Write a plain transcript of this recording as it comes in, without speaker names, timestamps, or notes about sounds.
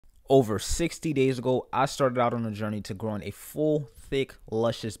Over 60 days ago, I started out on a journey to growing a full, thick,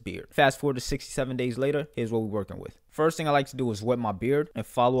 luscious beard. Fast forward to 67 days later, here's what we're working with. First thing I like to do is wet my beard and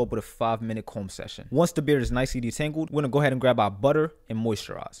follow up with a 5-minute comb session. Once the beard is nicely detangled, we're gonna go ahead and grab our butter and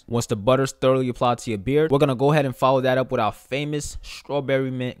moisturize. Once the butter is thoroughly applied to your beard, we're gonna go ahead and follow that up with our famous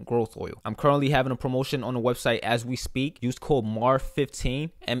strawberry mint growth oil. I'm currently having a promotion on the website as we speak. Use code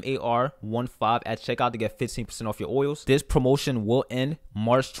MAR15, MAR15 at checkout to get 15% off your oils. This promotion will end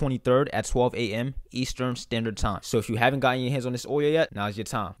March 23rd at 12 a.m. Eastern Standard Time. So if you haven't gotten your hands on this oil yet, now's your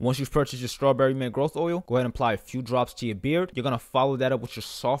time. Once you've purchased your strawberry mint growth oil, go ahead and apply a few drops to your beard. You're gonna follow that up with your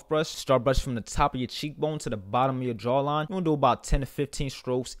soft brush. Start brush from the top of your cheekbone to the bottom of your jawline. You're gonna do about 10 to 15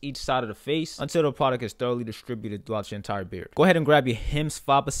 strokes each side of the face until the product is thoroughly distributed throughout your entire beard. Go ahead and grab your Hims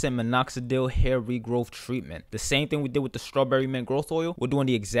 5% minoxidil hair regrowth treatment. The same thing we did with the strawberry mint growth oil, we're doing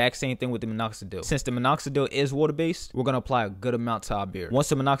the exact same thing with the minoxidil. Since the minoxidil is water-based, we're gonna apply a good amount to our beard. Once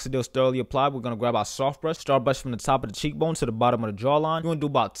the minoxidil is thoroughly applied, we're gonna grab our soft brush. Start brush from the top of the cheekbone to the bottom of the jawline. You're gonna do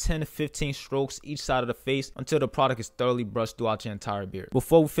about 10 to 15 strokes each side of the face until the product is thoroughly brushed throughout your entire beard.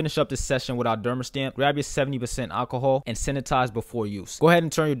 Before we finish up this session with our Dermastamp, grab your 70% alcohol and sanitize before use. Go ahead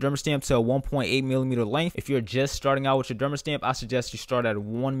and turn your Dermastamp to a 1.8 millimeter length. If you're just starting out with your Dermastamp, I suggest you start at a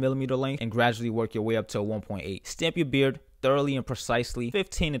 1 millimeter length and gradually work your way up to a 1.8. Stamp your beard thoroughly and precisely,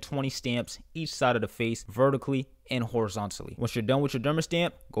 15 to 20 stamps each side of the face, vertically and horizontally. Once you're done with your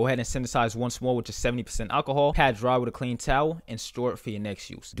Dermastamp, go ahead and sanitize once more with your 70% alcohol, pat dry with a clean towel, and store it for your next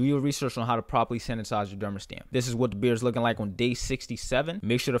use. Do your research on how to properly sanitize your Dermastamp. This is what the beard is looking like on day 67.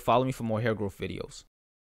 Make sure to follow me for more hair growth videos.